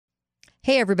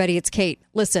Hey, everybody, it's Kate.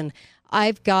 Listen,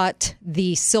 I've got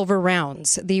the silver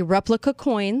rounds, the replica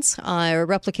coins,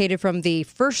 replicated from the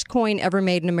first coin ever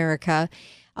made in America.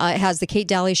 It has the Kate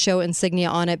Daly Show insignia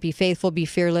on it. Be faithful, be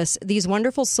fearless. These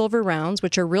wonderful silver rounds,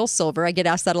 which are real silver, I get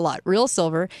asked that a lot, real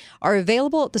silver, are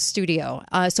available at the studio.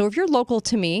 So if you're local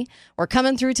to me or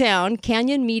coming through town,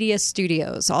 Canyon Media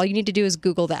Studios, all you need to do is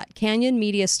Google that, Canyon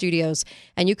Media Studios,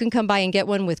 and you can come by and get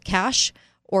one with cash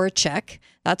or a check.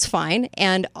 That's fine.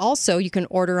 And also you can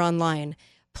order online.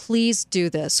 Please do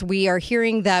this. We are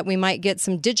hearing that we might get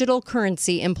some digital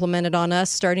currency implemented on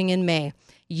us starting in May.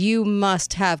 You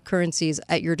must have currencies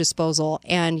at your disposal.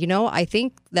 And, you know, I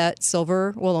think that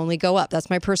silver will only go up. That's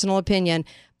my personal opinion.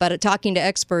 But talking to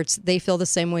experts, they feel the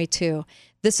same way, too.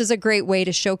 This is a great way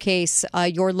to showcase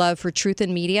your love for truth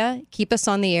in media, keep us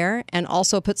on the air, and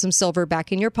also put some silver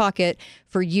back in your pocket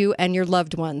for you and your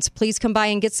loved ones. Please come by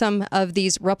and get some of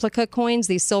these replica coins,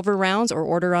 these silver rounds, or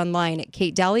order online at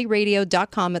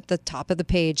katedalyradio.com at the top of the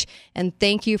page. And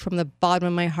thank you from the bottom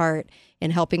of my heart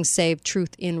in helping save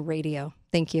truth in radio.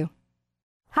 Thank you.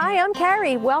 Hi, I'm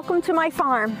Carrie. Welcome to my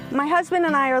farm. My husband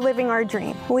and I are living our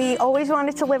dream. We always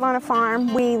wanted to live on a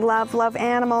farm. We love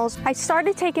animals. I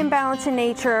started taking Balance in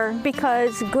Nature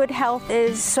because good health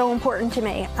is so important to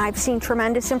me. I've seen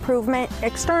tremendous improvement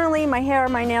externally. My hair,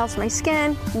 my nails, my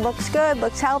skin looks good,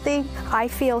 looks healthy. I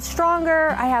feel stronger.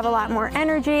 I have a lot more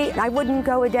energy. I wouldn't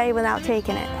go a day without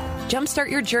taking it.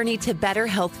 Jumpstart your journey to better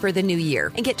health for the new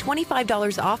year and get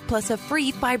 $25 off plus a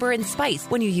free fiber and spice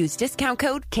when you use discount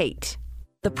code KATE.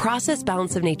 The process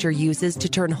Balance of Nature uses to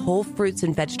turn whole fruits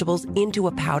and vegetables into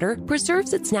a powder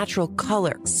preserves its natural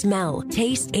color, smell,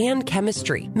 taste, and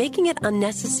chemistry, making it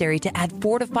unnecessary to add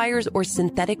fortifiers or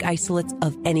synthetic isolates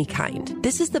of any kind.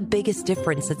 This is the biggest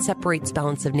difference that separates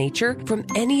Balance of Nature from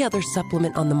any other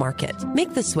supplement on the market.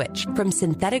 Make the switch from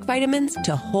synthetic vitamins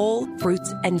to whole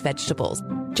fruits and vegetables.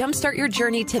 Jumpstart your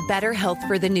journey to better health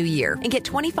for the new year and get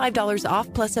 $25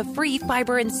 off plus a free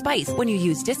fiber and spice when you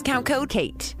use discount code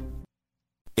KATE.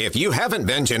 If you haven't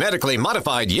been genetically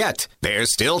modified yet,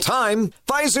 there's still time.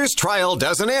 Pfizer's trial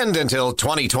doesn't end until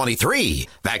 2023.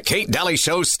 That Kate Daly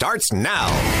Show starts now.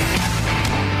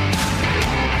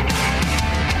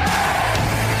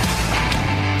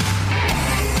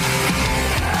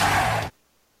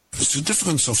 The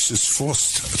difference of this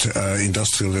fourth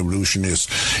industrial revolution is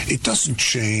it doesn't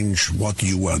change what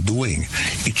you are doing.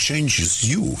 It changes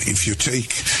you. If you take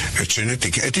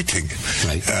genetic editing,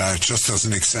 just as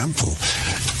an example,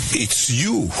 it's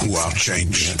you who are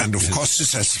changed. And of course,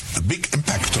 this has a big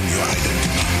impact on your identity.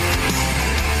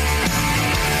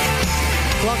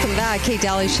 Welcome back, Kate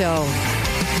Daly Show.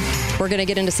 We're going to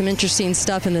get into some interesting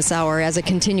stuff in this hour as a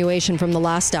continuation from the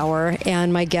last hour.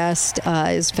 And my guest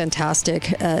is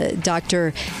fantastic,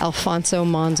 Dr. Alfonso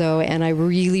Manzo. And I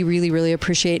really, really, really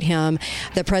appreciate him.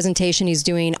 The presentation he's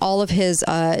doing, all of his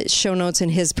show notes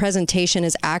and his presentation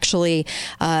is actually,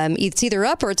 it's either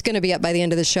up or it's going to be up by the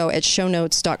end of the show at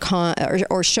shownotes.com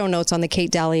or show notes on the Kate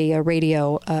Daly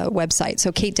Radio website.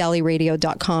 So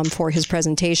katedalyradio.com for his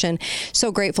presentation.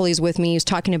 So grateful he's with me. He's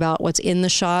talking about what's in the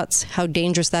shots, how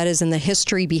dangerous that is, and the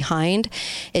history behind.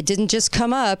 It didn't just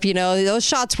come up, you know, those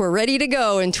shots were ready to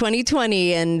go in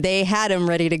 2020 and they had them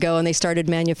ready to go and they started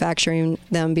manufacturing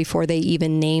them before they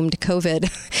even named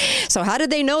COVID. So how did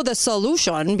they know the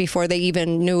solution before they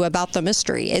even knew about the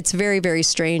mystery? It's very, very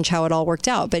strange how it all worked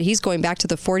out. But he's going back to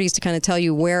the 40s to kind of tell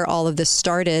you where all of this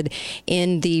started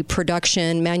in the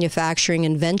production, manufacturing,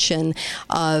 invention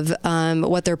of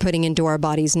what they're putting into our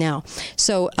bodies now.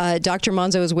 So Dr.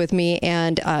 Manzo is with me,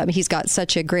 and he's got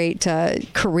such a great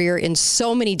career in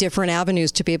so many different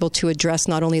avenues to be able to address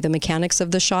not only the mechanics of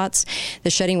the shots,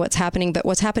 the shedding, what's happening, but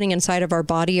what's happening inside of our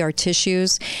body, our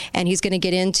tissues. And he's going to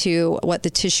get into what the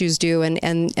tissues do and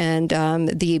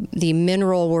the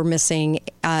mineral we're missing.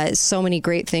 So many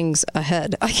great things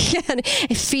ahead. Again,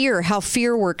 how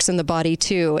fear works in the body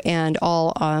too, and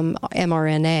all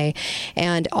mRNA.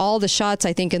 And all the shots,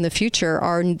 I think, in the future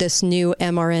are this new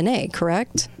mRNA,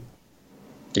 correct?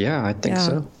 Yeah, I think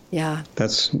so. Yeah.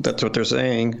 That's what they're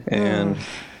saying. And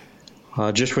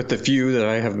just with the few that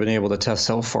I have been able to test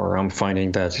so far, I'm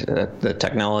finding that the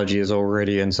technology is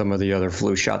already in some of the other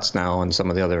flu shots now and some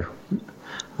of the other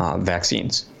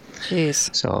vaccines.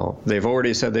 Jeez. So they've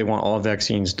already said they want all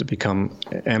vaccines to become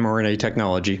mRNA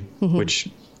technology, which,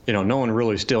 you know, no one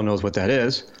really still knows what that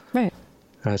is. Right.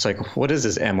 It's like, what is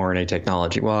this mRNA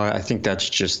technology? Well, I think that's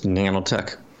just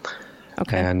nanotech.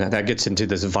 Okay. And that gets into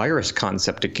this virus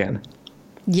concept again.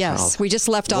 Yes, we just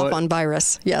left off on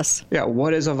virus. Yes. Yeah,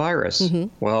 what is a virus?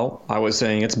 Well, I was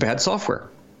saying it's bad software,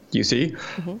 you see?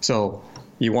 So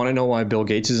you want to know why Bill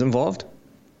Gates is involved?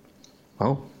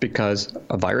 Well, because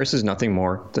a virus is nothing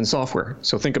more than software.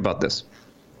 So think about this.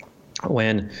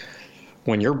 When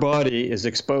your body is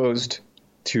exposed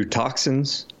to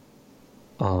toxins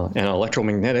and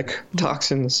electromagnetic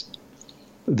toxins,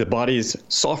 the body's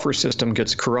software system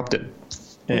gets corrupted.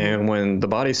 And when the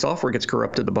body's software gets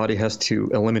corrupted, the body has to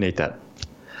eliminate that.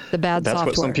 The bad That's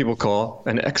software. what some people call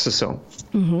an exosome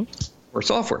or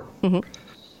software.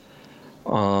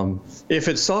 If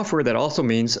it's software, that also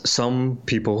means some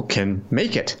people can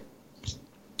make it.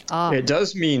 It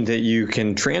does mean that you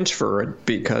can transfer it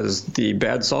because the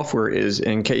bad software is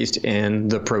encased in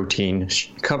the protein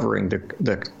covering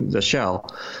the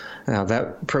shell. Now,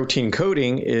 that protein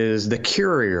coating is the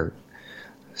carrier.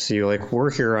 So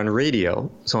we're here on radio.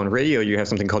 So on radio, you have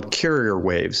something called carrier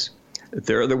waves.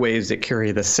 They're the waves that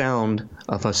carry the sound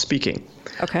of us speaking.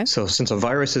 Okay. So since a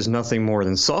virus is nothing more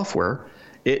than software,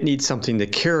 it needs something to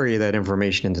carry that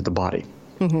information into the body.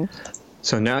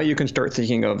 So now you can start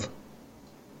thinking of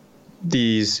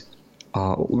these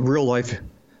real life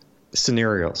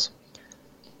scenarios.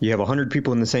 You have 100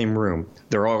 people in the same room.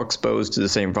 They're all exposed to the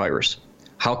same virus.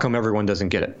 How come everyone doesn't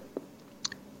get it?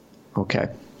 Okay.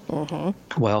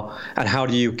 Well, and how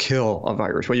do you kill a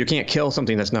virus? Well, you can't kill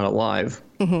something that's not alive.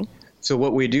 So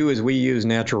what we do is we use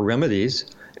natural remedies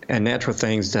and natural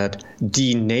things that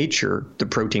denature the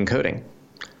protein coating.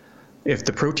 If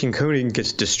the protein coating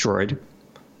gets destroyed,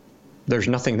 there's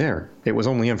nothing there. It was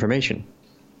only information.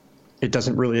 It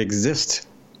doesn't really exist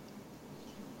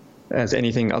as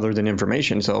anything other than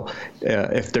information. So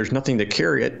if there's nothing to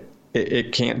carry it,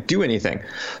 it can't do anything.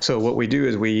 So what we do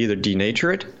is we either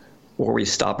denature it, or we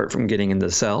stop it from getting into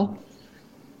the cell,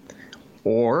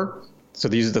 so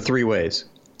these are the three ways.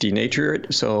 Denature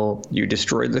it, so you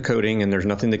destroy the coating and there's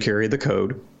nothing to carry the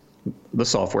code, the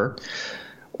software,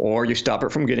 or you stop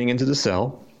it from getting into the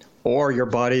cell, or your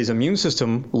body's immune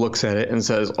system looks at it and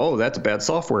says, oh, that's bad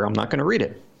software, I'm not going to read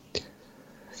it.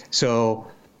 So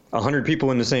 100 people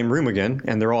in the same room again,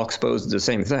 and they're all exposed to the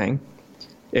same thing.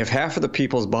 If half of the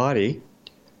people's bodies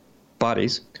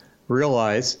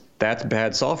realize that's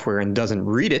bad software and doesn't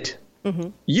read it,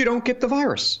 you don't get the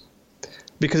virus.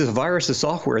 Because if the virus is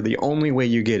software, the only way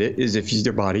you get it is if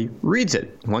your body reads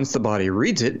it. Once the body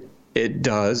reads it,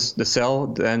 the cell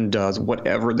then does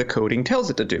whatever the coding tells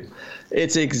it to do.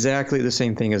 It's exactly the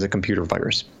same thing as a computer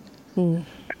virus. And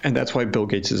that's why Bill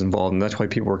Gates is involved, and that's why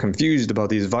people are confused about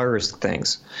these virus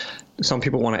things. Some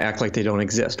people want to act like they don't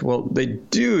exist. Well, they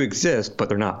do exist, but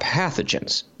they're not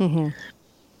pathogens.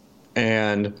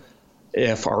 And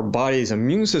if our body's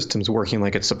immune system's working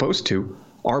like it's supposed to,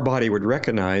 our body would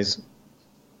recognize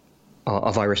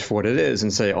a virus for what it is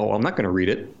and say, oh, I'm not going to read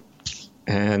it.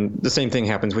 And the same thing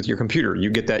happens with your computer. You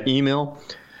get that email,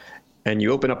 and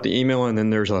you open up the email, and then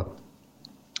there's a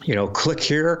click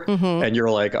here, and you're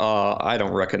like, I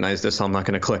don't recognize this, I'm not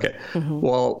going to click it.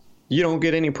 Well, you don't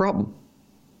get any problem.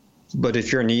 But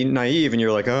if you're naive and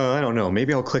you're like, oh, I don't know,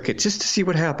 maybe I'll click it just to see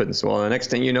what happens. Well, the next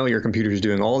thing you know, your computer's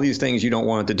doing all these things you don't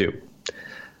want it to do.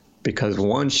 Because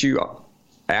once you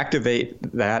activate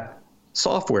that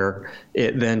software,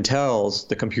 it then tells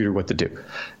the computer what to do.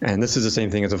 And this is the same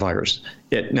thing as a virus.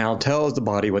 It now tells the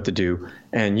body what to do,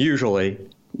 and usually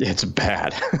it's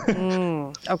bad.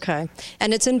 Okay.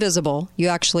 And it's invisible. You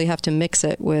actually have to mix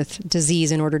it with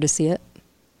disease in order to see it.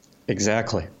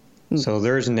 Exactly. So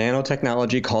there's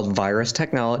nanotechnology called virus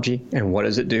technology. And what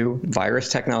does it do? Virus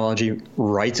technology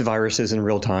writes viruses in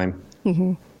real time.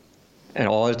 And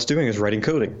all it's doing is writing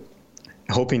coding,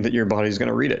 hoping that your body's going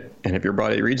to read it. And if your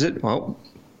body reads it, well,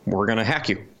 we're going to hack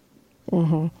you.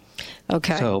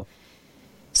 Okay.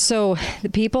 So the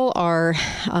people are,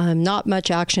 not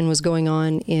much action was going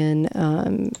on in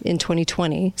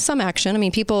 2020. Some action. I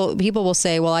mean, people will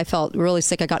say, well, I felt really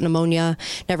sick. I got pneumonia,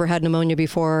 never had pneumonia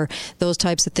before, those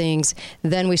types of things.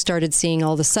 Then we started seeing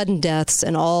all the sudden deaths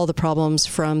and all the problems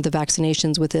from the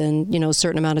vaccinations within, a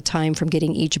certain amount of time from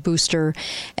getting each booster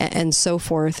and so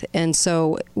forth. And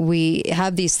so we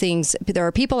have these things. There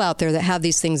are people out there that have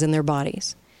these things in their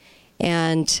bodies,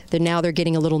 and now they're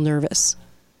getting a little nervous,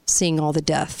 seeing all the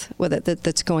death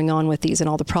that's going on with these and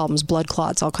all the problems, blood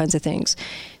clots, all kinds of things.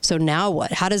 So now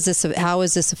what? How is this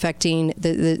affecting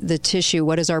the tissue?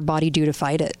 What does our body do to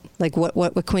fight it? Like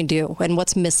what can we do? And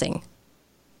what's missing?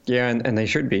 Yeah, and they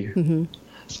should be.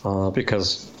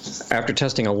 Because after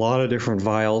testing a lot of different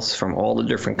vials from all the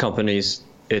different companies,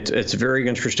 it's very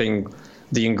interesting.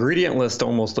 The ingredient list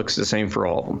almost looks the same for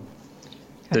all of them.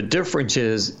 The difference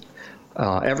is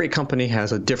every company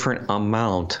has a different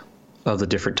amount of the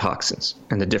different toxins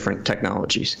and the different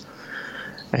technologies.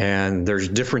 And there's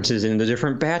differences in the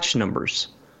different batch numbers.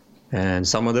 And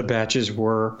some of the batches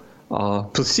were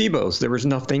placebos. There was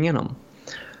nothing in them.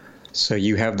 So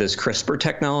you have this CRISPR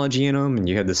technology in them, and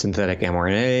you have the synthetic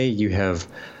mRNA. You have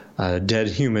dead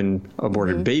human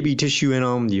aborted baby tissue in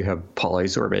them. You have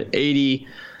polysorbate 80.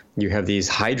 You have these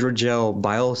hydrogel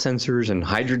biosensors and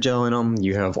hydrogel in them.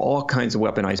 You have all kinds of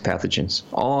weaponized pathogens,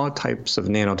 all types of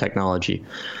nanotechnology.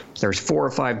 There's 4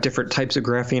 or 5 different types of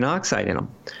graphene oxide in them.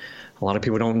 A lot of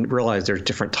people don't realize there's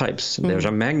different types. There's a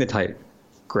magnetite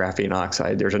graphene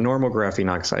oxide. There's a normal graphene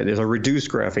oxide. There's a reduced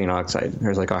graphene oxide.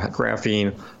 There's like a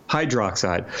graphene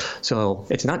hydroxide. So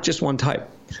it's not just one type.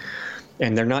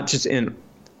 And they're not just in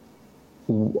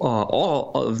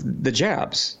all of the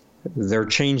jabs. They're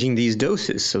changing these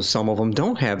doses. So some of them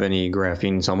don't have any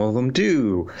graphene, some of them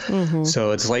do.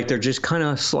 So it's like they're just kind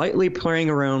of slightly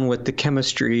playing around with the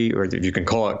chemistry, or you can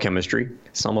call it chemistry.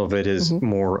 Some of it is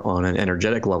more on an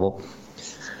energetic level.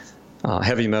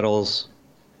 Heavy metals,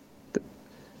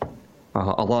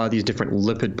 a lot of these different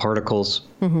lipid particles.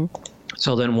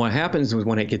 So then what happens is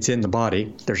when it gets in the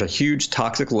body, there's a huge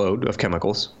toxic load of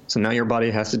chemicals. So now your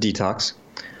body has to detox.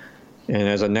 And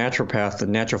as a naturopath, the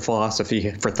natural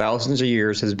philosophy for thousands of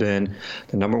years has been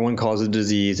the number one cause of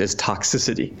disease is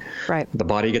toxicity. Right. The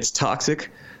body gets toxic,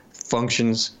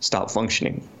 functions stop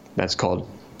functioning. That's called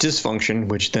dysfunction,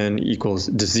 which then equals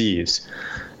disease.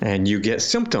 And you get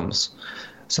symptoms.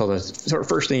 So the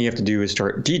first thing you have to do is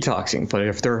start detoxing. But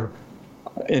if they're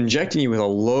injecting you with a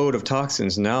load of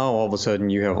toxins, now all of a sudden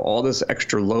you have all this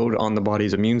extra load on the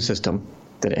body's immune system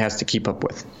that it has to keep up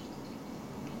with.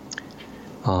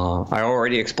 I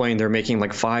already explained they're making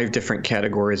like 5 different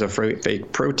categories of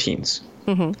fake proteins.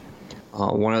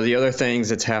 One of the other things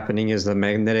that's happening is the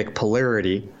magnetic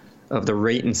polarity of the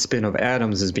rate and spin of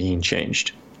atoms is being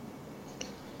changed.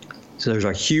 So there's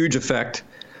a huge effect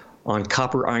on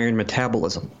copper-iron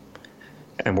metabolism.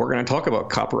 And we're going to talk about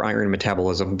copper-iron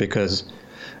metabolism because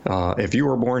if you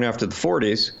were born after the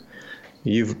 40s,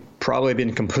 you've probably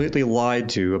been completely lied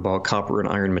to about copper and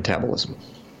iron metabolism.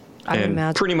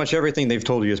 And pretty much everything they've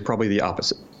told you is probably the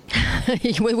opposite.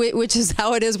 Which is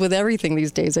how it is with everything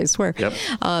these days, I swear. Yep.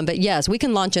 But yes, we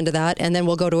can launch into that, and then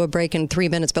we'll go to a break in 3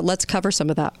 minutes. But let's cover some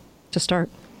of that to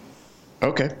start.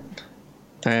 Okay.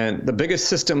 And the biggest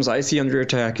systems I see under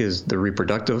attack is the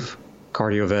reproductive,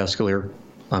 cardiovascular,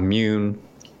 immune,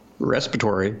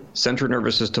 respiratory, central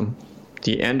nervous system,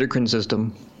 the endocrine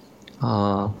system,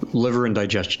 liver and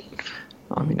digestion.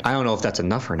 I mean, I don't know if that's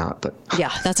enough or not, but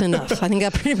yeah, that's enough. I think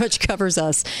that pretty much covers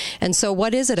us. And so,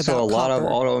 what is it about? So a lot copper?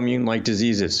 of autoimmune-like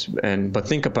diseases, but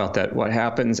think about that. What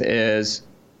happens is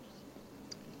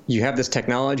you have this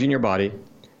technology in your body.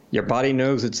 Your body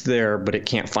knows it's there, but it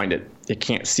can't find it. It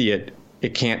can't see it.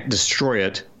 It can't destroy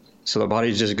it. So the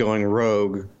body's just going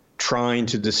rogue, trying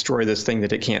to destroy this thing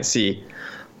that it can't see.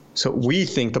 So we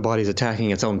think the body's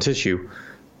attacking its own tissue.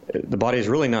 The body is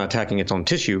really not attacking its own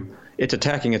tissue. It's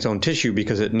attacking its own tissue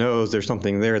because it knows there's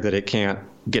something there that it can't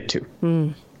get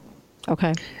to.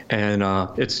 Okay. And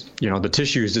it's, the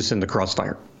tissue is just in the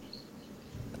crossfire.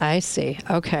 I see.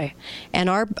 Okay. And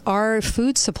our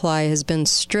food supply has been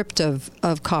stripped of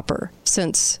copper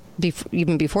since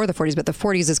even before the 40s, but the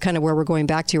 40s is kind of where we're going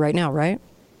back to right now, right?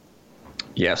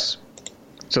 Yes.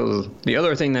 So the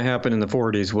other thing that happened in the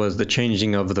 40s was the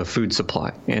changing of the food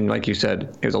supply. And like you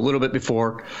said, it was a little bit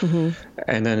before,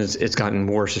 and then it's gotten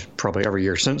worse probably every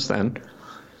year since then.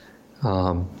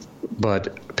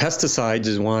 But pesticides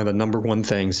is one of the number one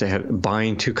things that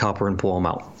bind to copper and pull them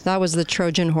out. That was the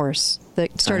Trojan horse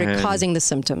that started causing the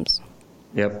symptoms.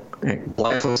 Yep.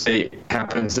 Glyphosate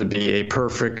happens to be a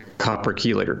perfect copper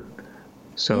chelator.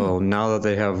 So now that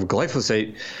they have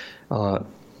glyphosate,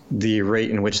 the rate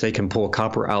in which they can pull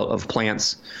copper out of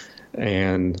plants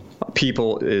and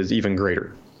people is even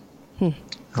greater.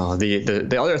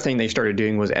 The other thing they started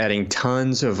doing was adding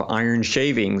tons of iron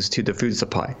shavings to the food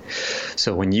supply.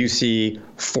 So when you see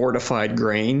fortified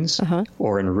grains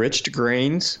or enriched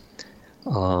grains,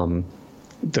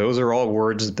 those are all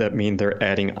words that mean they're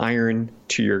adding iron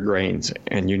to your grains.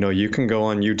 And you can go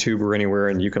on YouTube or anywhere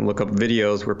and you can look up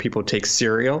videos where people take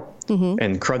cereal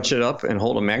and crunch it up and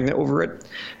hold a magnet over it,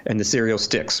 and the cereal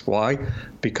sticks. Why?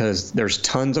 Because there's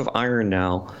tons of iron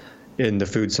now in the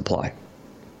food supply.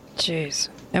 Jeez.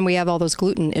 And we have all those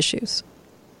gluten issues.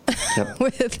 Yep.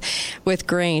 with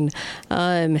grain.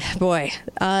 We're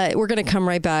going to come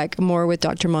right back more with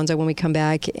Dr. Monza when we come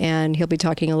back, and he'll be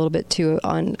talking a little bit too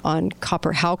on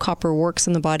copper, how copper works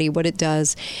in the body, what it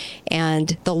does,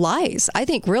 and the lies. I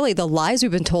think really the lies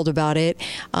we've been told about it,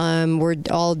 we're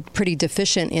all pretty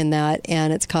deficient in that,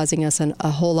 and it's causing us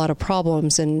a whole lot of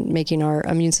problems and making our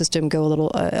immune system go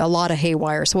a lot of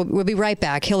haywire. So we'll be right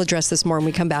back. He'll address this more when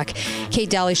we come back. Kate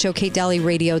Daly Show,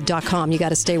 KateDalyRadio.com. You got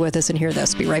to stay with us and hear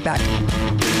this. Be right back.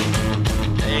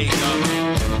 There you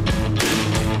go.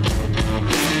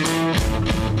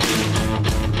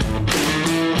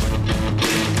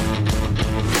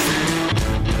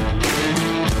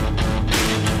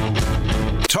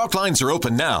 Talk lines are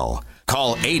open now.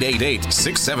 Call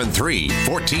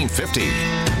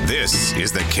 888-673-1450. This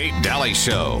is the Kate Daly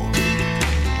Show.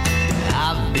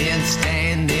 I've been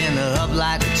standing up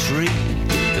like a tree.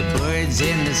 The birds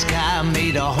in the sky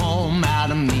made a home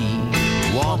out of me.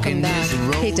 Walking this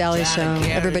road. Kate Daly Show.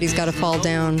 Everybody's got to fall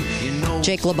down.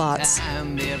 Jake Labatz.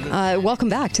 Welcome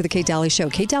back to the Kate Daly Show.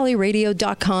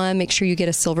 KateDalyRadio.com. Make sure you get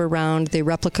a silver round, the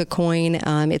replica coin.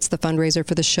 It's the fundraiser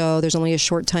for the show. There's only a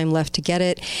short time left to get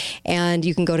it. And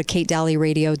you can go to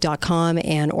KateDalyRadio.com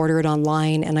and order it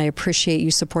online. And I appreciate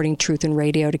you supporting Truth in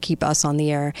Radio to keep us on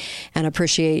the air. And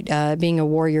appreciate being a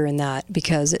warrior in that,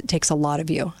 because it takes a lot of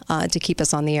you to keep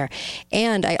us on the air.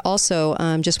 And I also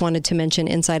just wanted to mention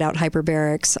Inside Out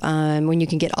Hyperbarics. When you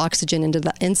can get oxygen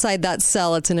inside that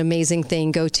cell, it's an amazing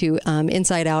thing. Go to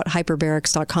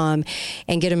InsideOutHyperbarics.com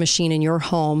and get a machine in your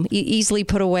home, easily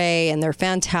put away, and they're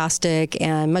fantastic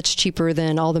and much cheaper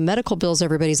than all the medical bills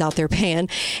everybody's out there paying,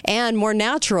 and more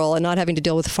natural and not having to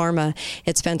deal with pharma.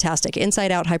 It's fantastic.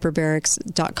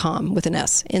 InsideOutHyperbarics.com with an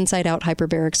S.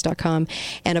 InsideOutHyperbarics.com.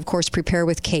 And of course, Prepare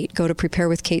with Kate. Go to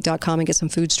preparewithkate.com and get some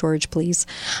food storage, please.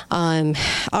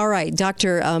 All right,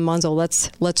 Dr. Monzo,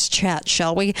 let's chat,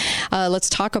 shall we? Let's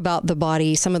talk about the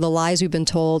body, some of the lies we've been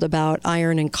told about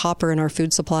iron and copper in our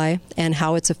food supply and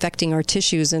how it's affecting our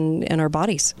tissues and our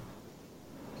bodies.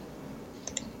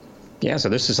 Yeah, so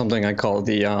this is something I call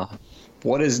the,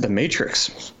 what is the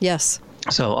Matrix? Yes.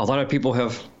 So a lot of people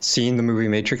have seen the movie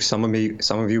Matrix. Some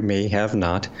of you may have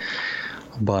not,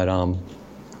 but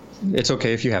it's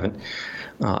okay if you haven't.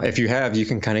 If you have, you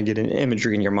can kind of get an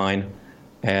imagery in your mind.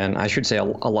 And I should say a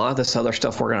lot of this other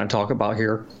stuff we're going to talk about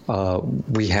here,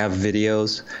 we have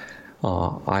videos.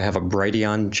 I have a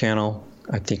Brighteon channel.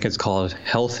 I think it's called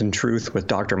Health and Truth with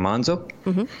Dr. Monzo.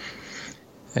 Mm-hmm.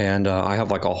 And I have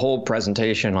like a whole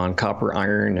presentation on copper,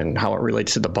 iron, and how it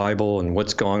relates to the Bible and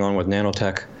what's going on with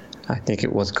nanotech. I think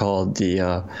it was called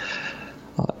the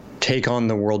Take on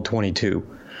the World 22,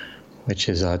 which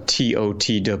is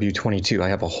TOTW 22. I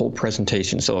have a whole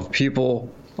presentation. So if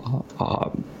people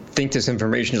think this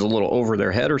information is a little over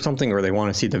their head or something, or they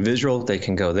want to see the visual, they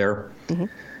can go there. Mm-hmm.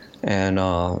 And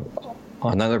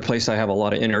another place I have a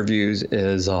lot of interviews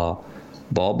is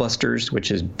Ballbusters, which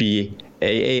is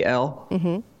BAAL.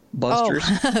 Mm-hmm. Busters.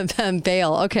 Oh,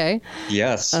 Baal. Okay.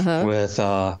 Yes, with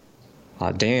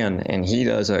Dan, and he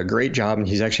does a great job, and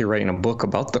he's actually writing a book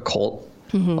about the cult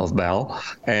of Baal.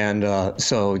 And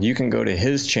so you can go to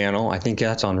his channel. I think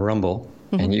that's on Rumble,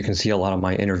 and you can see a lot of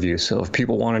my interviews. So if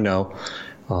people want to know,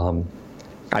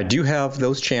 I do have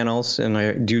those channels, and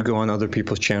I do go on other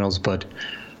people's channels, but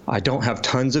I don't have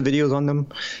tons of videos on them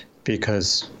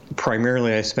because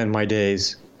primarily I spend my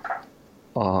days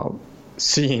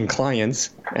seeing clients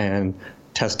and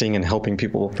testing and helping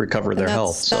people recover their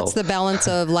health. That's the Balance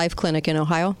of Life Clinic in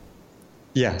Ohio?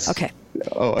 Yes. Okay.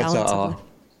 Oh, it's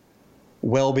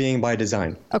Well-Being by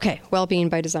Design. Okay, Well-Being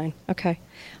by Design. Okay.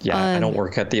 Yeah, I don't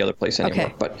work at the other place anymore.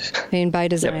 Okay. But Being by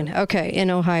Design. Yep. Okay,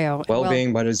 in Ohio.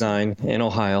 Well-Being by Design in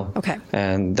Ohio. Okay.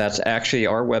 And that's actually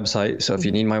our website. So if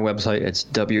you need my website, it's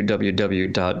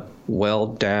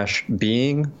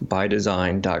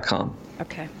www.well-beingbydesign.com.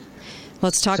 Okay.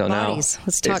 Let's talk bodies.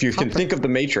 Let's talk if you can think of the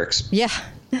Matrix. Yeah.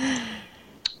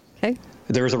 Okay.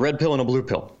 There's a red pill and a blue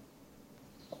pill.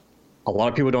 A lot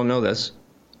of people don't know this,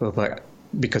 but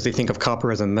because they think of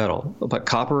copper as a metal. But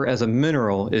copper as a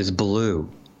mineral is blue.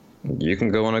 You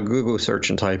can go on a Google search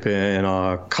and type in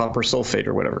copper sulfate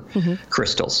or whatever,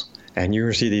 crystals, and you're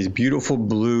going to see these beautiful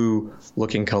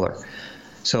blue-looking color.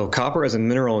 So copper as a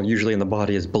mineral usually in the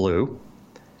body is blue,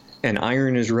 and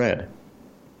iron is red.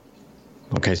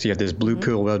 Okay, so you have this blue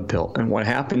pill, red pill. And what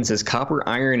happens is copper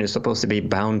iron is supposed to be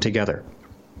bound together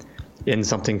in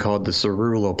something called the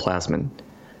ceruloplasmin.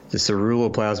 The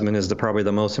ceruloplasmin is probably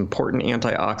the most important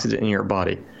antioxidant in your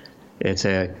body. It's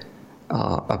a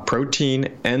protein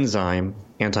enzyme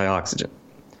antioxidant.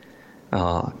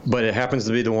 But it happens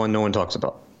to be the one no one talks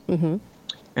about. Mm-hmm.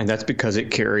 And that's because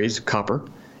it carries copper,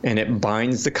 and it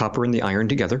binds the copper and the iron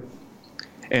together.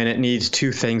 And it needs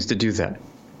two things to do that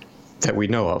we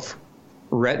know of.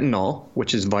 Retinol,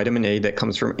 which is vitamin A that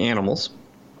comes from animals,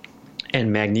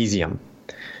 and magnesium.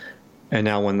 And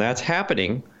now when that's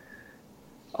happening,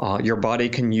 your body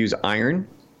can use iron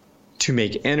to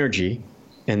make energy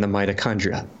in the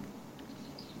mitochondria.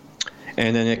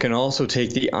 And then it can also take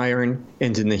the iron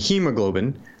into the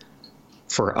hemoglobin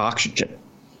for oxygen.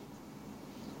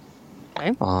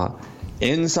 Okay.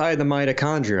 Inside the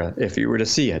mitochondria, if you were to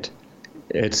see it,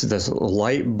 it's this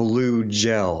light blue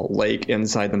gel lake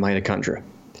inside the mitochondria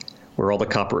where all the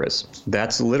copper is.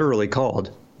 That's literally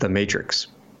called the matrix.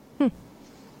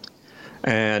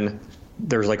 And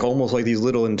there's like almost like these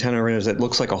little antennas that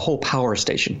looks like a whole power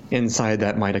station inside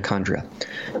that mitochondria.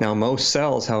 Now, most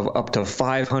cells have up to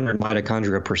 500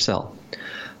 mitochondria per cell.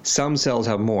 Some cells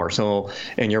have more. So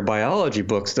in your biology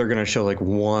books, they're going to show like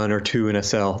 1 or 2 in a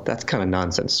cell. That's kind of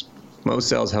nonsense. Most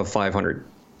cells have 500.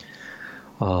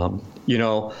 You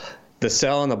know, the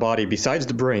cell in the body, besides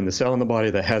the brain, the cell in the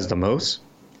body that has the most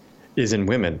is in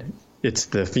women. It's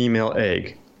the female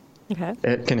egg. Okay.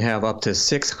 It can have up to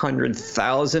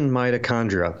 600,000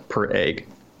 mitochondria per egg.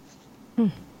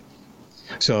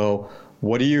 So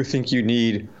what do you think you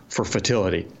need for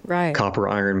fertility? Right. Copper,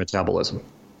 iron, metabolism.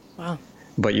 Wow.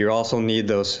 But you also need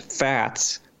those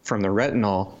fats from the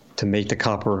retinol to make the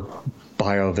copper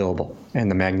bioavailable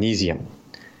and the magnesium.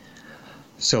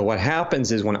 So what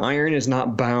happens is when iron is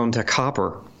not bound to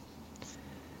copper,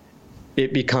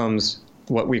 it becomes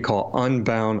what we call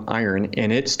unbound iron,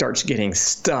 and it starts getting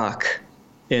stuck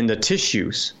in the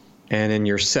tissues and in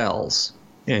your cells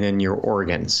and in your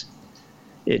organs.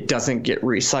 It doesn't get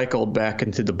recycled back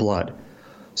into the blood.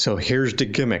 So here's the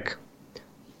gimmick.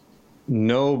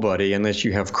 Nobody, unless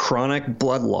you have chronic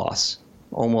blood loss,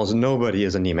 almost nobody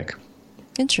is anemic.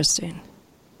 Interesting.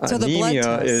 So the Anemia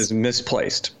blood test is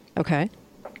misplaced. Okay.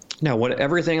 Now,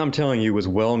 everything I'm telling you was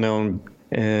well known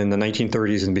in the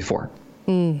 1930s and before.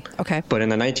 Okay. But in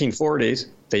the 1940s,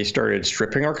 they started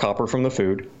stripping our copper from the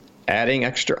food, adding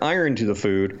extra iron to the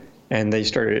food, and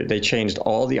they changed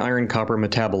all the iron copper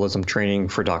metabolism training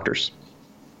for doctors.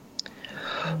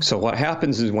 So what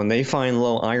happens is when they find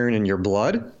low iron in your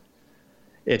blood,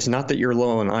 it's not that you're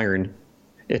low on iron,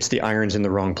 it's the iron's in the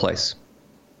wrong place.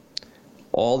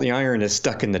 All the iron is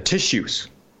stuck in the tissues,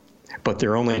 but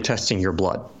they're only testing your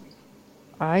blood.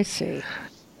 I see.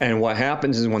 And what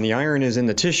happens is when the iron is in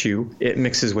the tissue, it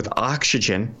mixes with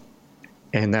oxygen,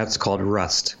 and that's called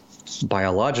rust.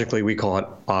 Biologically, we call it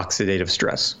oxidative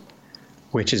stress,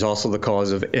 which is also the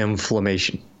cause of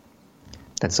inflammation.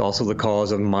 That's also the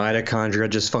cause of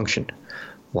mitochondrial dysfunction.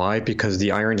 Why? Because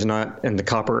the iron's not, and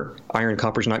the iron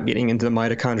copper's not getting into the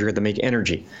mitochondria to make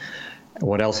energy.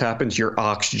 What else happens? Your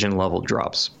oxygen level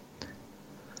drops.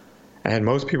 And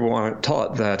most people aren't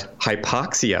taught that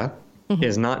hypoxia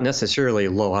is not necessarily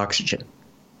low oxygen.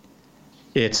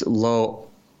 It's low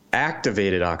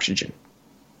activated oxygen.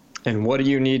 And what do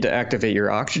you need to activate your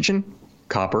oxygen?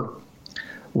 Copper.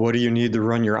 What do you need to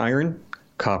run your iron?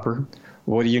 Copper.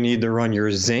 What do you need to run your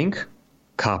zinc?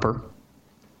 Copper.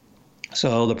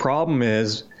 So the problem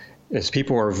is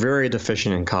people are very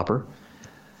deficient in copper.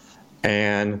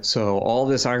 And so all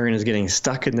this iron is getting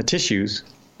stuck in the tissues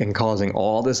and causing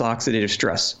all this oxidative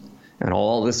stress and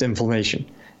all this inflammation.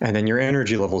 And then your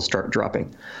energy levels start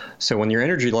dropping. So when your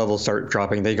energy levels start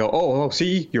dropping, they go, oh,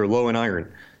 see, you're low in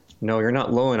iron. No, you're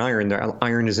not low in iron. The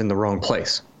iron is in the wrong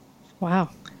place. Wow.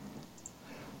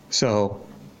 So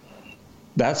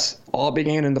that's all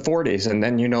began in the 40s. And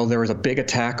then, there was a big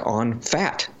attack on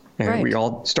fat. And we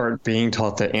all started being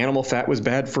taught that animal fat was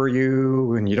bad for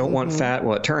you and you don't want fat.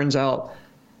 Well, it turns out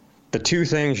the two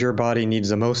things your body needs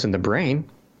the most in the brain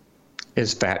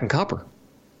is fat and copper.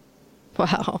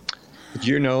 Wow.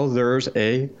 There's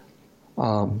a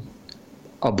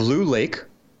blue lake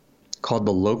called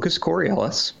the locus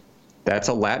coeruleus. That's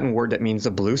a Latin word that means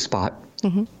a blue spot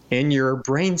in your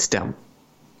brainstem.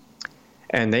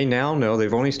 And they now know,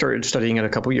 they've only started studying it a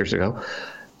couple years ago,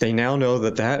 they now know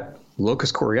that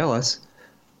locus coeruleus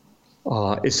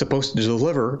is supposed to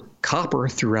deliver copper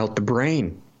throughout the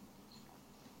brain.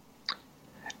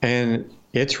 And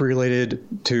it's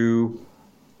related to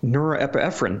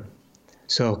neuroepinephrine.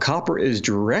 So copper is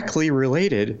directly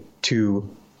related to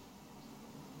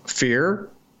fear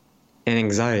and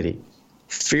anxiety.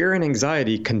 Fear and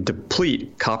anxiety can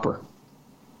deplete copper.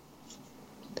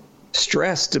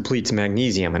 Stress depletes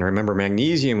magnesium. And remember,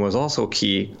 magnesium was also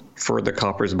key for the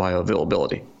copper's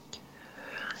bioavailability.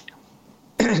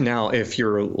 Now, if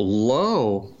you're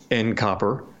low in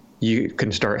copper, you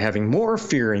can start having more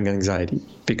fear and anxiety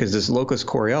because this locus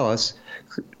coeruleus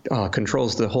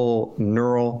controls the whole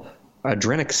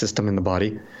neuroadrenic system in the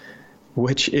body,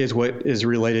 which is what is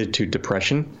related to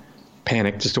depression,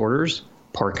 panic disorders,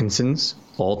 Parkinson's,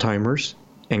 Alzheimer's,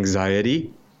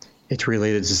 anxiety. It's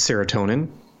related to serotonin,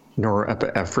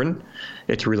 norepinephrine.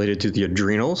 It's related to the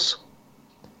adrenals.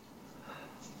 Wow.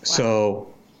 So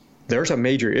there's a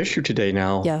major issue today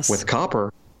now with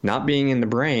copper not being in the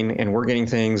brain, and we're getting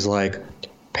things like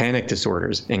panic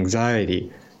disorders,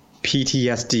 anxiety,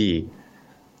 PTSD,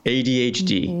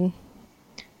 ADHD.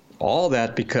 All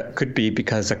that could be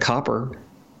because of copper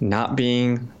not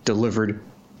being delivered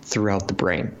throughout the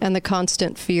brain. And the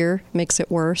constant fear makes it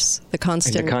worse. The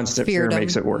constant fear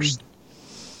makes it worse.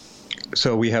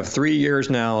 So we have 3 years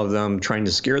now of them trying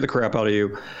to scare the crap out of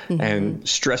you and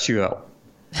stress you out,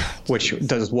 which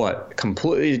does what?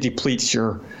 Completely depletes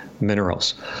your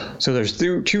minerals. So there's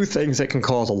two things that can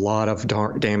cause a lot of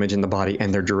damage in the body,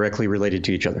 and they're directly related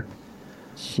to each other.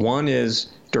 One is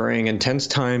during intense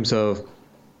times of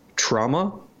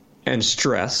trauma and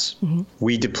stress,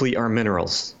 we deplete our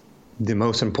minerals. The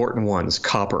most important ones: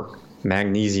 copper,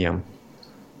 magnesium,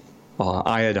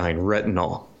 iodine,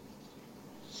 retinol.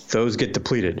 Those get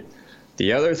depleted.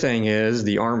 The other thing is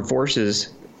the Armed Forces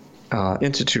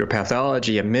Institute of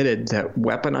Pathology admitted that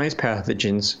weaponized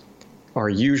pathogens are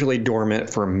usually dormant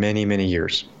for many, many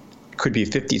years. Could be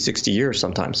 50, 60 years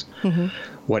sometimes.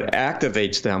 What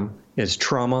activates them is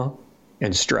trauma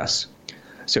and stress.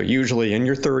 So usually in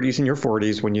your 30s and your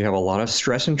 40s, when you have a lot of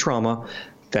stress and trauma,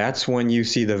 that's when you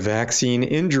see the vaccine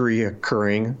injury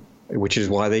occurring, which is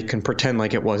why they can pretend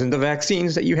like it wasn't the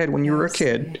vaccines that you had when you were a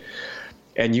kid.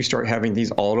 And you start having these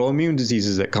autoimmune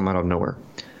diseases that come out of nowhere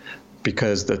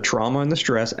because the trauma and the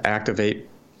stress activate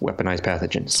weaponized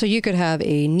pathogens. So you could have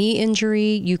a knee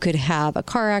injury, you could have a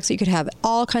car accident, you could have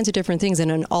all kinds of different things,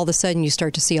 and then all of a sudden you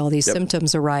start to see all these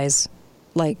symptoms arise,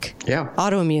 like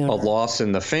autoimmune. A loss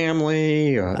in the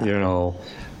family,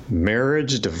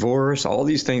 marriage, divorce, all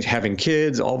these things, having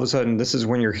kids. All of a sudden, this is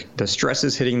when the stress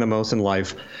is hitting the most in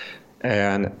life,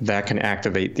 and that can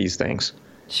activate these things.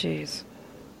 Jeez.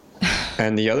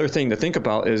 And the other thing to think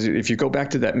about is if you go back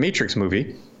to that Matrix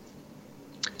movie,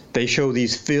 they show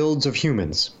these fields of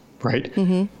humans, right?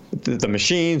 The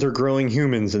machines are growing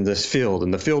humans in this field,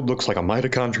 and the field looks like a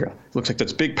mitochondria. It looks like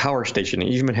this big power station. It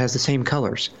even has the same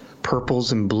colors,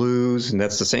 purples and blues, and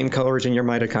that's the same colors in your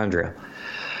mitochondria.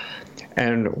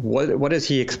 And what does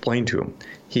he explain to him?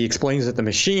 He explains that the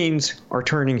machines are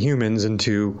turning humans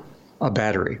into a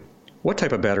battery. What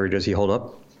type of battery does he hold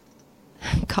up?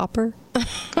 Copper?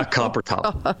 A copper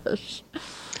top. Gosh.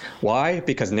 Why?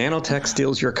 Because nanotech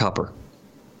steals your copper.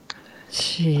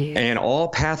 Jeez. And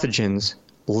all pathogens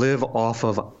live off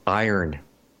of iron.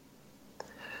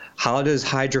 How does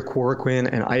hydrochloroquine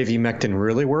and ivermectin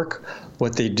really work?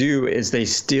 What they do is they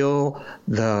steal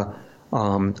the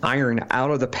iron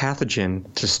out of the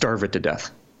pathogen to starve it to death.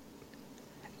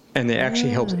 And they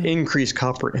actually helps increase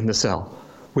copper in the cell,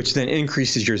 which then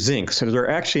increases your zinc. So they're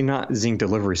actually not zinc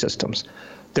delivery systems.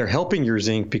 They're helping your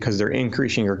zinc because they're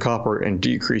increasing your copper and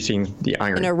decreasing the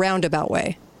iron. In a roundabout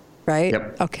way, right?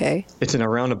 Yep. Okay. It's in a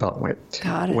roundabout way.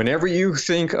 Got it. Whenever you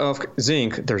think of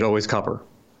zinc, there's always copper.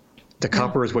 The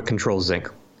copper is what controls zinc.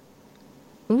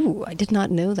 Ooh, I did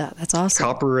not know that. That's awesome.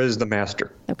 Copper is the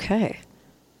master. Okay.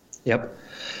 Yep.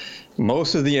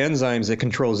 Most of the enzymes that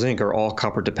control zinc are all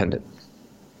copper dependent.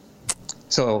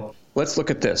 So let's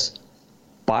look at this.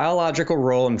 Biological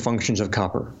role and functions of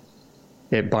copper.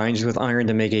 It binds with iron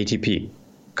to make ATP.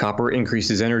 Copper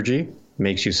increases energy,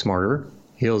 makes you smarter,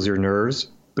 heals your nerves,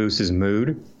 boosts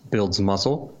mood, builds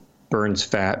muscle, burns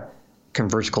fat,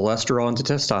 converts cholesterol into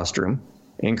testosterone,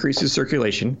 increases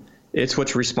circulation. It's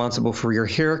what's responsible for your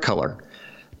hair color.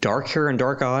 Dark hair and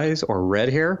dark eyes or red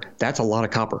hair, that's a lot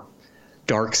of copper.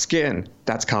 Dark skin,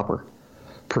 that's copper.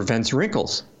 Prevents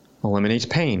wrinkles, eliminates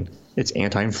pain. It's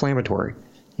anti-inflammatory.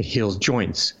 It heals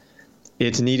joints.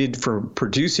 It's needed for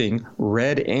producing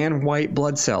red and white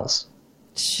blood cells.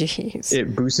 Jeez.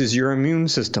 It boosts your immune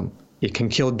system. It can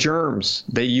kill germs.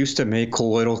 They used to make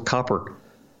colloidal copper.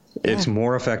 It's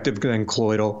more effective than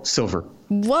colloidal silver.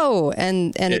 Whoa,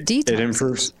 and it detoxes. It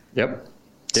improves. Yep.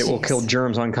 It will kill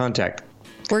germs on contact.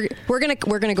 We're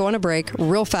gonna go on a break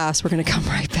real fast. We're gonna come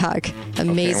right back.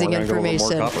 Amazing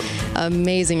information.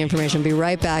 Amazing information. Be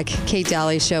right back. Kate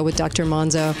Daly Show with Dr.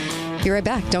 Monzo. Be right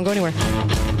back. Don't go anywhere.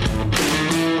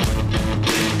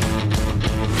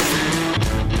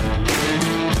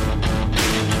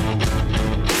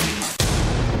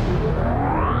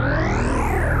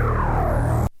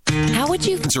 How would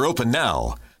you... Are open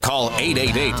now. Call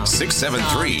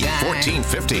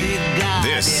 888-673-1450.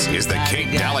 This is the Kate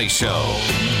Daly Show.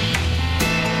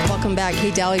 Welcome back,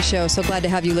 Kate Daly Show. So glad to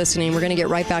have you listening. We're going to get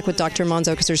right back with Dr.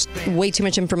 Monzo because there's way too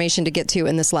much information to get to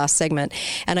in this last segment.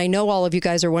 And I know all of you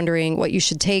guys are wondering what you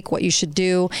should take, what you should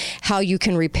do, how you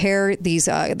can repair these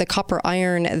the copper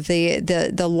iron,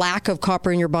 the lack of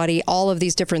copper in your body, all of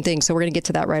these different things. So we're going to get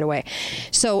to that right away.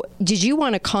 So did you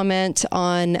want to comment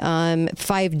on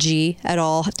 5G at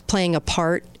all playing a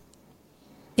part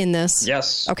in this?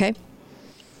 Yes. Okay.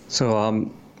 So,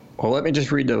 well, let me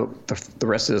just read the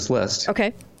rest of this list.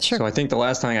 Okay, sure. So I think the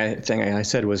last thing I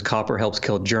said was copper helps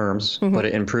kill germs, but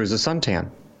it improves the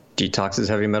suntan, detoxes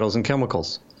heavy metals and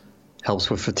chemicals, helps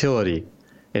with fertility.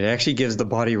 It actually gives the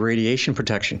body radiation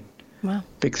protection. Wow.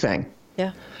 Big thing.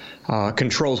 Yeah.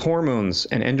 Controls hormones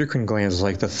and endocrine glands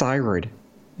like the thyroid.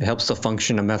 It helps the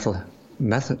function of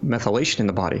methylation in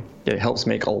the body. It helps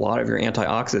make a lot of your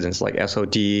antioxidants like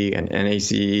SOD and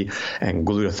NAC and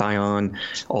glutathione,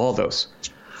 all of those.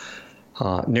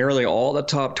 Nearly all the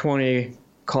top 20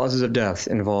 causes of death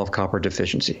involve copper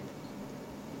deficiency.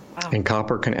 Wow. And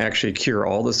copper can actually cure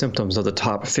all the symptoms of the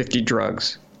top 50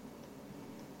 drugs,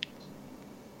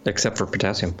 except for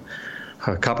potassium.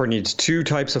 Copper needs 2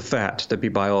 types of fat to be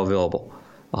bioavailable,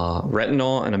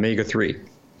 retinol and omega-3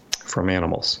 from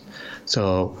animals.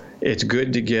 So it's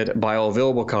good to get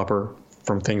bioavailable copper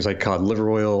from things like cod liver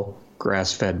oil,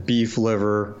 grass-fed beef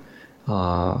liver,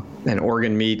 and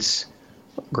organ meats,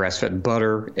 grass-fed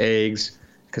butter, eggs,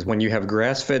 because when you have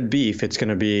grass-fed beef, it's going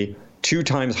to be 2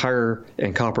 times higher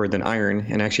in copper than iron,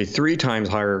 and actually 3 times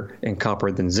higher in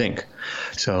copper than zinc.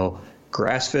 So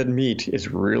grass-fed meat is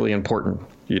really important.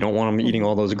 You don't want them eating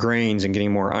all those grains and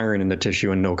getting more iron in the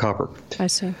tissue and no copper. I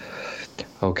see.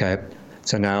 Okay.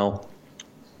 So now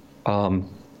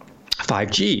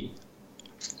 5G.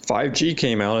 5G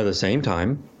came out at the same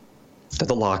time that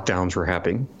the lockdowns were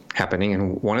happening.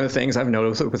 And one of the things I've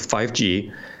noticed with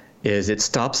 5G is it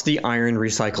stops the iron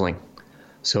recycling.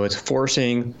 So it's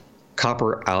forcing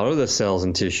copper out of the cells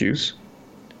and tissues,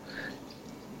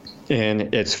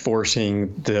 and it's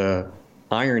forcing the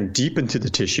iron deep into the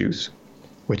tissues,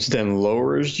 which then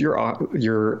lowers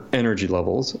your energy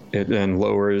levels. It then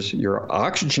lowers your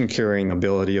oxygen carrying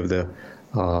ability of the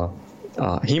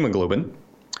hemoglobin.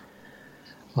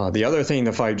 The other thing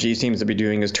the 5G seems to be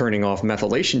doing is turning off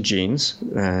methylation genes.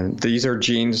 And these are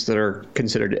genes that are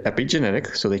considered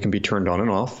epigenetic, so they can be turned on and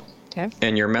off. Okay.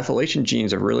 And your methylation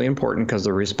genes are really important because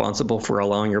they're responsible for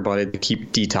allowing your body to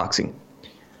keep detoxing.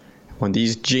 When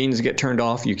these genes get turned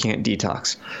off, you can't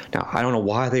detox. Now, I don't know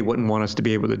why they wouldn't want us to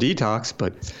be able to detox,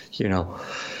 but, you know.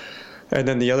 And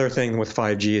then the other thing with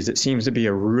 5G is it seems to be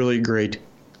a really great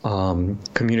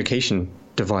communication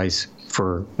device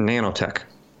for nanotech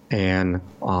and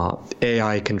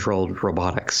AI-controlled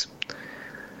robotics.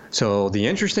 So the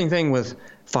interesting thing with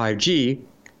 5G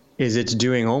is it's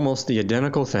doing almost the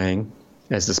identical thing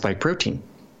as the spike protein.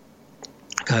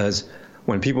 Because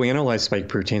when people analyze spike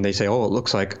protein, they say, oh, it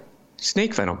looks like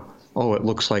snake venom. Oh, it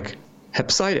looks like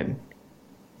hepcidin.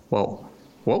 Well,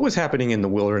 what was happening in the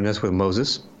wilderness with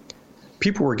Moses?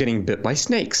 People were getting bit by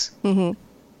snakes. Mm-hmm.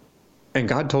 And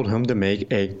God told him to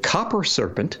make a copper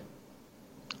serpent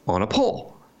on a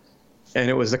pole.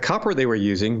 And it was the copper they were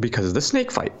using because of the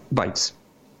snake bites.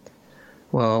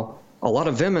 Well, a lot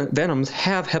of venoms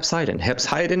have hepcidin.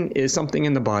 Hepcidin is something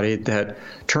in the body that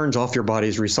turns off your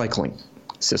body's recycling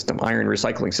system, iron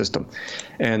recycling system.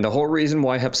 And the whole reason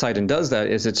why hepcidin does that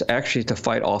is it's actually to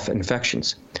fight off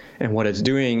infections. And what it's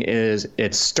doing is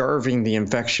it's starving the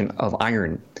infection of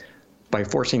iron by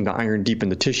forcing the iron deep in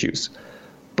the tissues.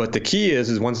 But the key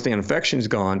is once the infection's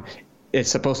gone,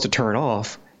 it's supposed to turn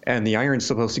off, and the iron's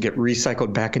supposed to get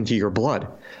recycled back into your blood.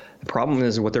 The problem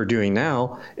is what they're doing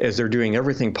now is they're doing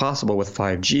everything possible with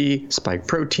 5G, spike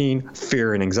protein,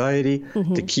 fear and anxiety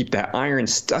to keep that iron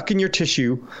stuck in your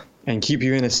tissue and keep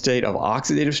you in a state of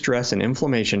oxidative stress and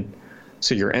inflammation.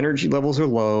 So your energy levels are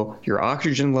low, your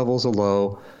oxygen levels are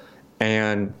low,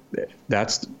 and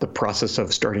that's the process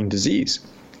of starting disease.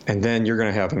 And then you're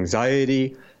going to have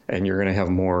anxiety, and you're going to have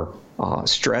more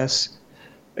stress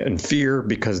and fear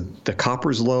because the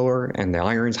copper's lower and the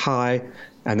iron's high.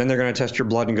 And then they're going to test your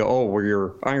blood and go, oh, well,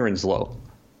 your iron's low,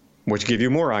 which give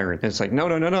you more iron. And it's like, no,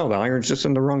 the iron's just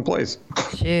in the wrong place.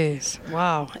 Jeez.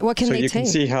 Wow. What can they take? So you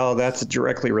can see how that's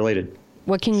directly related.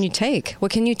 What can you take?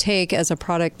 What can you take as a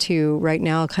product to right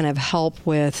now kind of help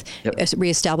with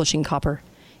reestablishing copper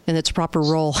in its proper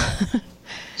role?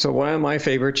 So one of my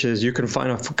favorites is you can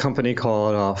find a company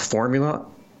called Formula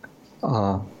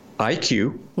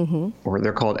IQ, or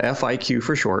they're called FIQ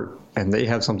for short, and they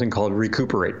have something called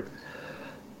Recuperate.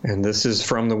 And this is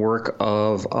from the work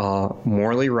of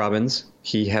Morley Robbins.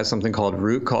 He has something called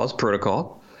Root Cause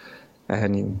Protocol,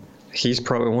 and he's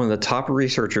probably one of the top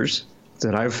researchers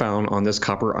that I've found on this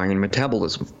copper iron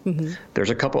metabolism.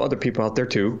 There's a couple other people out there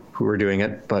too who are doing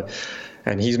it,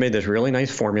 and he's made this really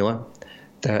nice formula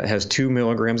that has 2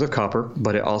 milligrams of copper,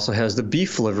 but it also has the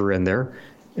beef liver in there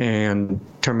and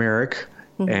turmeric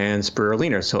and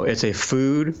spirulina. So it's a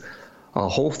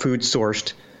whole food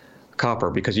sourced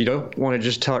copper, because you don't want to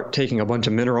just start taking a bunch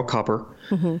of mineral copper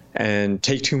and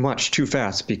take too much too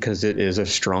fast, because it is a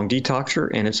strong detoxer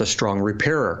and it's a strong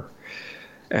repairer.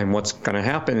 And what's going to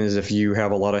happen is if you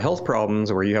have a lot of health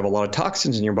problems or you have a lot of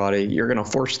toxins in your body, you're going to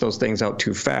force those things out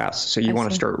too fast. So you want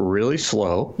to start really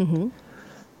slow.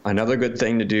 Another good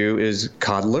thing to do is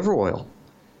cod liver oil,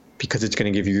 because it's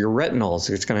going to give you your retinols.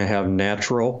 It's going to have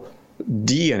natural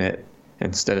D in it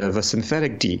instead of a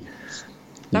synthetic D.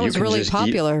 That was really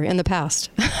popular in the past.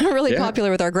 Really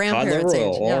popular with our grandparents'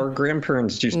 age. Our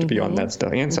grandparents used to be on that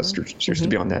stuff. Ancestors used to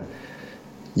be on that.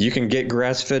 You can get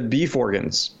grass-fed beef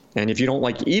organs, and if you don't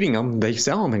like eating them, they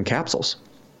sell them in capsules.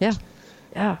 Yeah.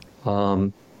 Yeah.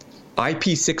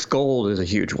 IP6 Gold is a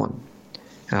huge one.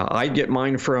 I get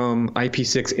mine from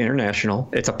IP6 International.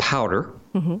 It's a powder.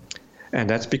 And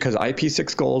that's because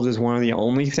IP6 Gold is one of the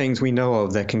only things we know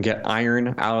of that can get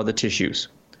iron out of the tissues.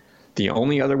 The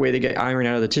only other way to get iron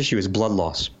out of the tissue is blood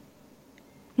loss.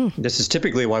 This is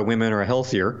typically why women are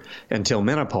healthier until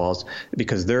menopause,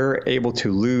 because they're able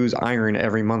to lose iron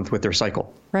every month with their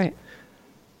cycle. Right.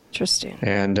 Interesting.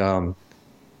 And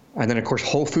then, of course,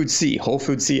 Whole Food C. Whole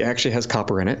Food C actually has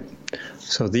copper in it.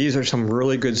 So these are some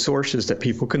really good sources that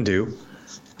people can do.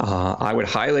 I would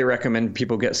highly recommend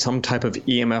people get some type of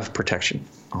EMF protection.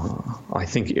 I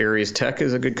think Aries Tech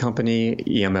is a good company.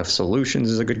 EMF Solutions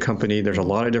is a good company. There's a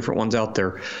lot of different ones out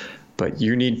there. But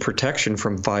you need protection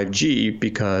from 5G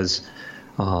because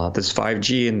this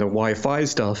 5G and the Wi-Fi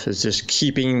stuff is just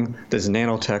keeping this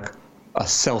nanotech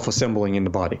self-assembling in the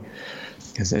body.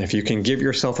 Because if you can give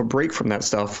yourself a break from that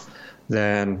stuff,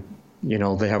 then,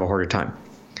 they have a harder time.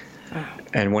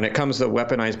 And when it comes to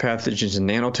weaponized pathogens and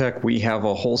nanotech, we have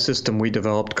a whole system we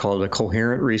developed called a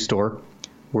Coherent Restore,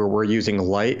 where we're using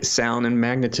light, sound, and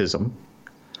magnetism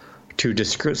to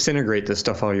disintegrate this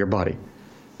stuff out of your body.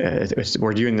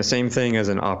 We're doing the same thing as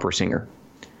an opera singer.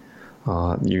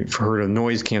 You've heard of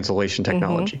noise cancellation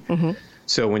technology.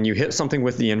 So when you hit something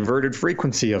with the inverted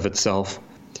frequency of itself,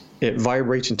 it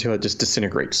vibrates until it just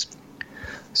disintegrates.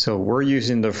 So we're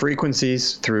using the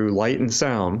frequencies through light and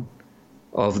sound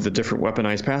of the different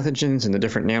weaponized pathogens and the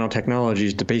different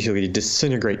nanotechnologies to basically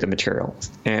disintegrate the material.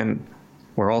 And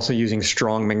we're also using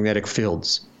strong magnetic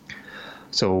fields.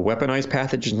 So weaponized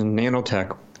pathogens and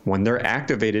nanotech, when they're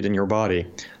activated in your body,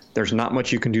 there's not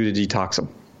much you can do to detox them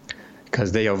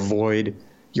because they avoid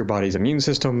your body's immune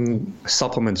system.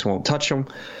 Supplements won't touch them.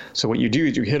 So what you do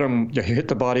is you hit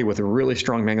the body with a really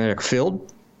strong magnetic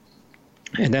field,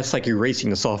 and that's like erasing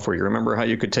the software. You remember how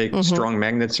you could take strong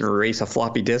magnets and erase a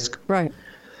floppy disk? Right.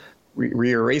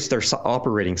 Re-erase their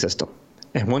operating system.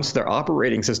 And once their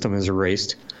operating system is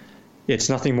erased, it's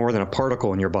nothing more than a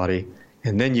particle in your body,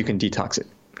 and then you can detox it.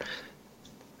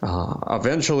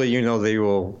 Eventually, they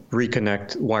will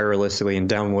reconnect wirelessly and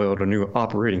download a new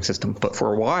operating system. But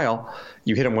for a while,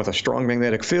 you hit them with a strong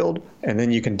magnetic field, and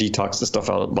then you can detox the stuff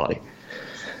out of the body.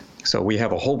 So we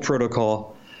have a whole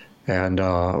protocol, and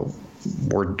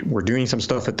we're doing some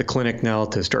stuff at the clinic now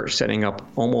to start setting up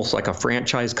almost like a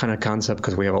franchise kind of concept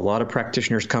because we have a lot of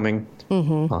practitioners coming.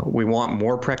 We want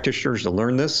more practitioners to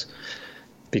learn this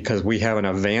because we have an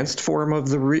advanced form of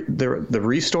the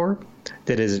Restore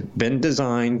that has been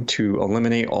designed to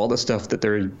eliminate all the stuff that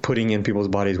they're putting in people's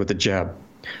bodies with the jab.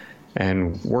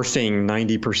 And we're seeing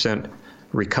 90%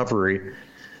 recovery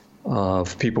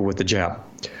of people with the jab.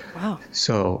 Wow.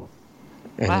 So,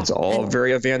 it's all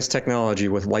very advanced technology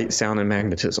with light, sound, and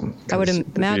magnetism. I would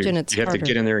imagine it's harder. You have to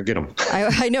get in there and get them.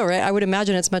 I know, right? I would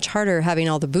imagine it's much harder having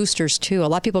all the boosters, too. A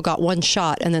lot of people got one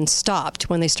shot and then stopped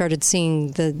when they started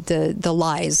seeing the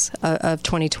lies of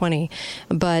 2020.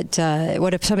 But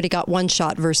what if somebody got one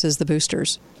shot versus the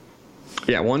boosters?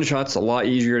 Yeah, one shot's a lot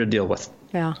easier to deal with.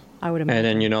 Yeah, I would imagine.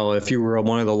 And then, if you were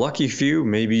one of the lucky few,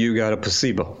 maybe you got a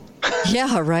placebo.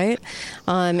 Yeah, right.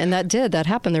 And that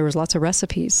happened. There was lots of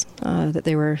recipes that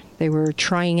they were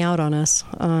trying out on us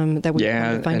that we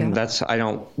couldn't find out. That's I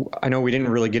know we didn't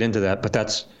really get into that, but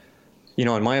that's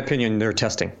in my opinion they're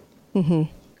testing.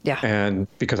 Yeah. And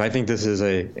because I think this is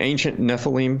a ancient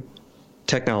Nephilim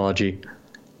technology,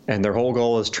 and their whole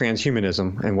goal is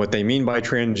transhumanism. And what they mean by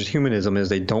transhumanism is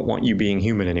they don't want you being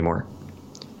human anymore.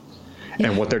 Yeah.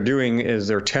 And what they're doing is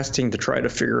they're testing to try to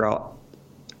figure out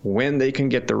when they can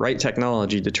get the right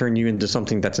technology to turn you into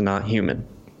something that's not human.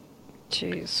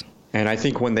 Jeez. And I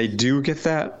think when they do get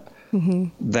that,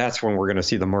 that's when we're going to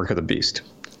see the mark of the beast.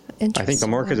 I think the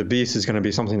mark of the beast is going to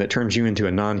be something that turns you into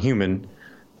a non-human,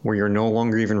 where you're no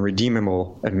longer even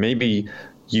redeemable, and maybe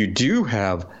you do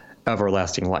have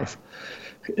everlasting life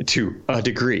to a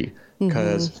degree.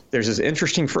 Because there's this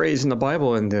interesting phrase in the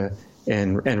Bible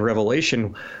and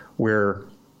Revelation where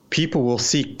people will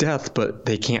seek death, but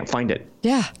they can't find it.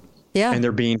 Yeah. Yeah. And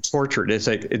they're being tortured. It's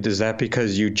like, is that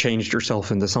because you changed yourself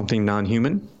into something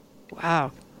non-human?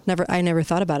 Wow. I never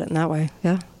thought about it in that way.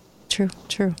 Yeah. True.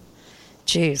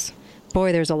 Jeez.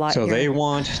 Boy, there's a lot here. So they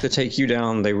want to take you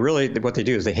down. What they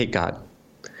do is they hate God.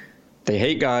 They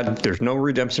hate God. There's no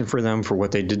redemption for them for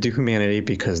what they did to humanity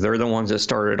because they're the ones that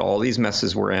started all these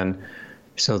messes we're in.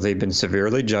 So they've been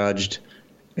severely judged,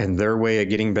 and their way of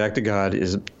getting back to God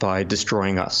is by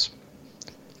destroying us.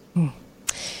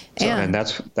 And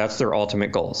that's their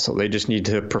ultimate goal. So they just need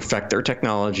to perfect their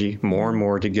technology more and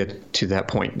more to get to that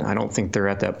point. I don't think they're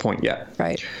at that point yet.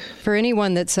 Right. For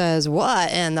anyone that says,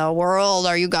 what in the world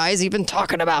are you guys even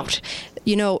talking about?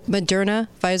 You know, Moderna,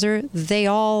 Pfizer, they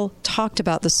all talked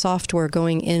about the software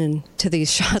going into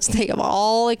these shots. They have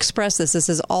all expressed this. This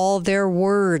is all their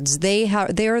words. They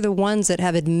are the ones that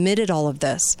have admitted all of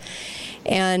this.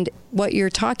 And what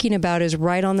you're talking about is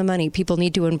right on the money. People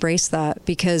need to embrace that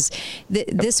because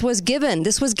this was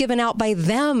given out by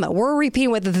them. We're repeating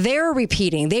what they're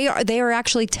repeating. They are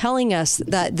actually telling us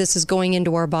that this is going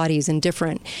into our bodies and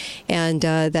different, and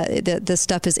that this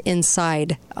stuff is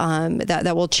inside,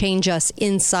 that will change us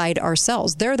inside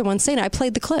ourselves. They're the ones saying it. I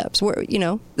played the clips.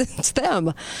 It's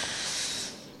them.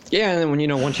 Yeah, and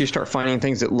then once you start finding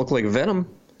things that look like venom,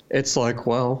 it's like,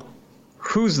 well,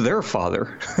 who's their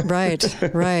father? Right.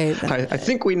 I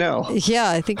think we know. Yeah,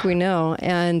 I think we know.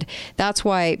 And that's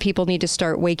why people need to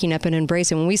start waking up and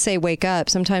embracing. When we say wake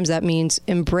up, sometimes that means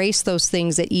embrace those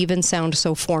things that even sound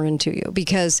so foreign to you,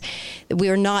 because we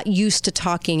are not used to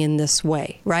talking in this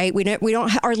way, right? We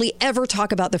don't hardly ever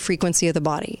talk about the frequency of the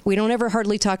body. We don't ever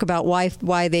hardly talk about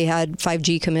why they had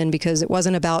 5G come in, because it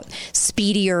wasn't about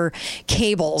speedier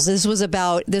cables. This was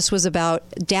about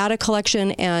data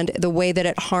collection and the way that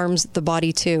it harms the body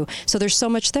too. So there's so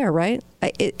much there, right?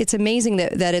 It's amazing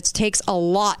that it takes a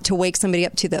lot to wake somebody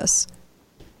up to this.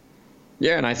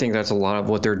 Yeah, and I think that's a lot of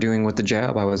what they're doing with the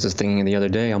jab. I was just thinking the other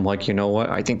day, I'm like, you know what?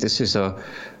 I think this is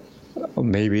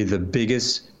maybe the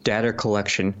biggest data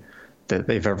collection that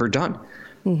they've ever done.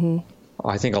 Mm-hmm.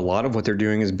 I think a lot of what they're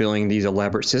doing is building these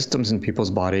elaborate systems in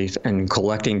people's bodies and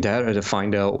collecting data to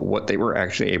find out what they were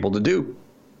actually able to do.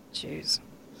 Jeez.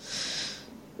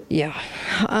 Yeah.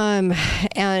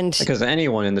 And because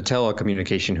anyone in the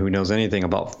telecommunication who knows anything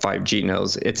about 5G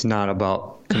knows it's not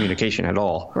about communication at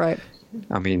all. Right.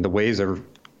 I mean, the waves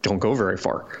don't go very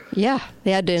far. Yeah.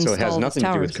 They had to install. So it has nothing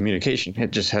to do with communication.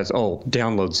 It just has,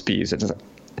 download speeds. It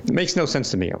makes no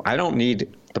sense to me. I don't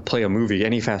need to play a movie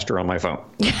any faster on my phone.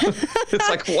 It's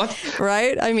like, what?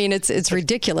 Right? I mean, it's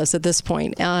ridiculous at this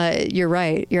point. You're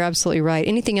right. You're absolutely right.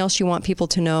 Anything else you want people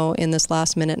to know in this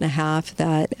last minute and a half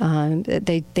that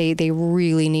they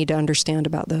really need to understand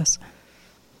about this?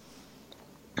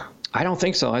 I don't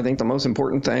think so. I think the most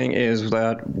important thing is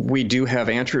that we do have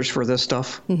answers for this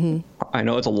stuff. Mm-hmm. I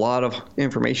know it's a lot of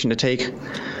information to take,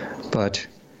 but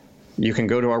you can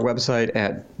go to our website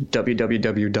at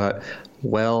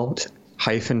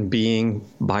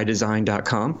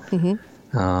www.well-beingbydesign.com. Mm-hmm.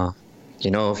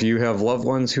 If you have loved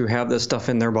ones who have this stuff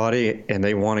in their body and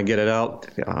they want to get it out,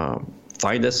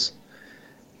 find us.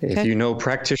 Okay. If you know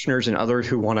practitioners and others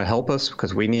who want to help us,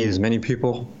 because we need as many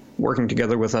people working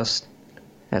together with us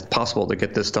as possible to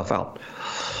get this stuff out.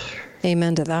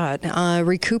 Amen to that.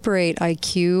 Recuperate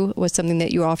IQ was something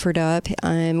that you offered up.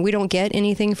 We don't get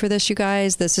anything for this, you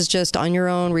guys. This is just on your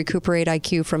own. Recuperate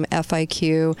IQ from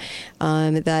FIQ.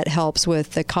 That helps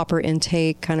with the copper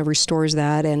intake, kind of restores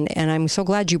that. And I'm so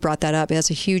glad you brought that up. That's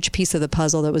a huge piece of the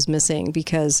puzzle that was missing,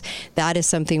 because that is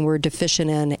something we're deficient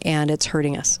in and it's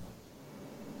hurting us.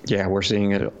 Yeah, we're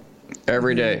seeing it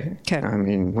every day. Okay. I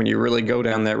mean, when you really go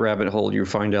down that rabbit hole, you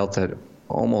find out that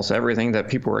almost everything that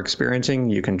people are experiencing,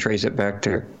 you can trace it back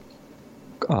to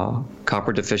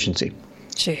copper deficiency.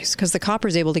 Jeez, because the copper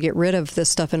is able to get rid of this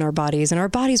stuff in our bodies, and our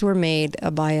bodies were made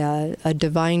by a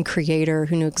divine creator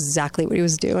who knew exactly what he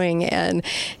was doing. And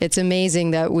it's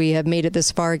amazing that we have made it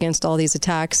this far against all these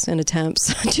attacks and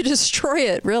attempts to destroy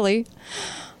it, really.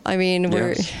 I mean,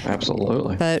 yes,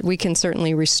 absolutely. But we can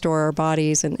certainly restore our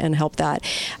bodies and help that.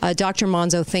 Dr.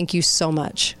 Monzo, thank you so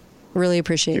much. Really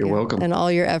appreciate You're welcome. And all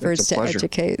your efforts to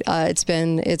educate. It's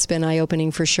been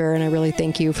eye-opening for sure, and I really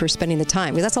thank you for spending the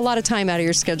time, because that's a lot of time out of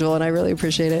your schedule, and I really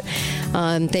appreciate it.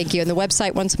 Thank you. And the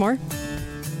website once more?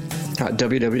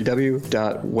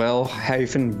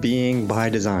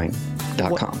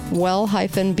 www.well-beingbydesign.com.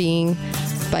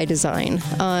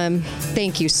 Well-beingbydesign.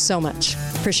 Thank you so much.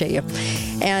 Appreciate you.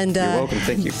 And you're welcome.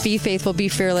 Thank you. Be faithful, be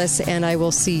fearless, and I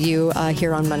will see you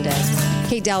here on Monday.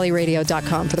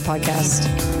 KateDalleyRadio.com for the podcast.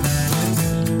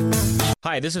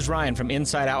 Hi, this is Ryan from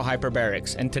Inside Out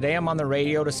Hyperbarics, and today I'm on the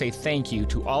radio to say thank you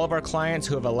to all of our clients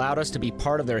who have allowed us to be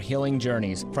part of their healing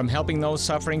journeys, from helping those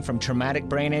suffering from traumatic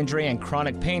brain injury and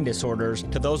chronic pain disorders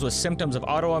to those with symptoms of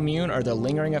autoimmune or the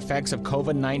lingering effects of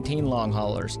COVID-19 long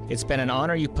haulers. It's been an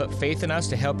honor you put faith in us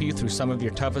to help you through some of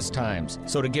your toughest times.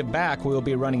 So to give back, we will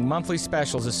be running monthly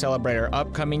specials to celebrate our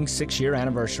upcoming 6-year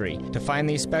anniversary. To find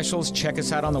these specials, check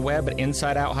us out on the web at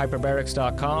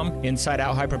InsideOutHyperbarics.com. Inside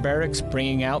Out Hyperbarics,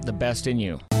 bringing out the best in in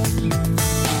you.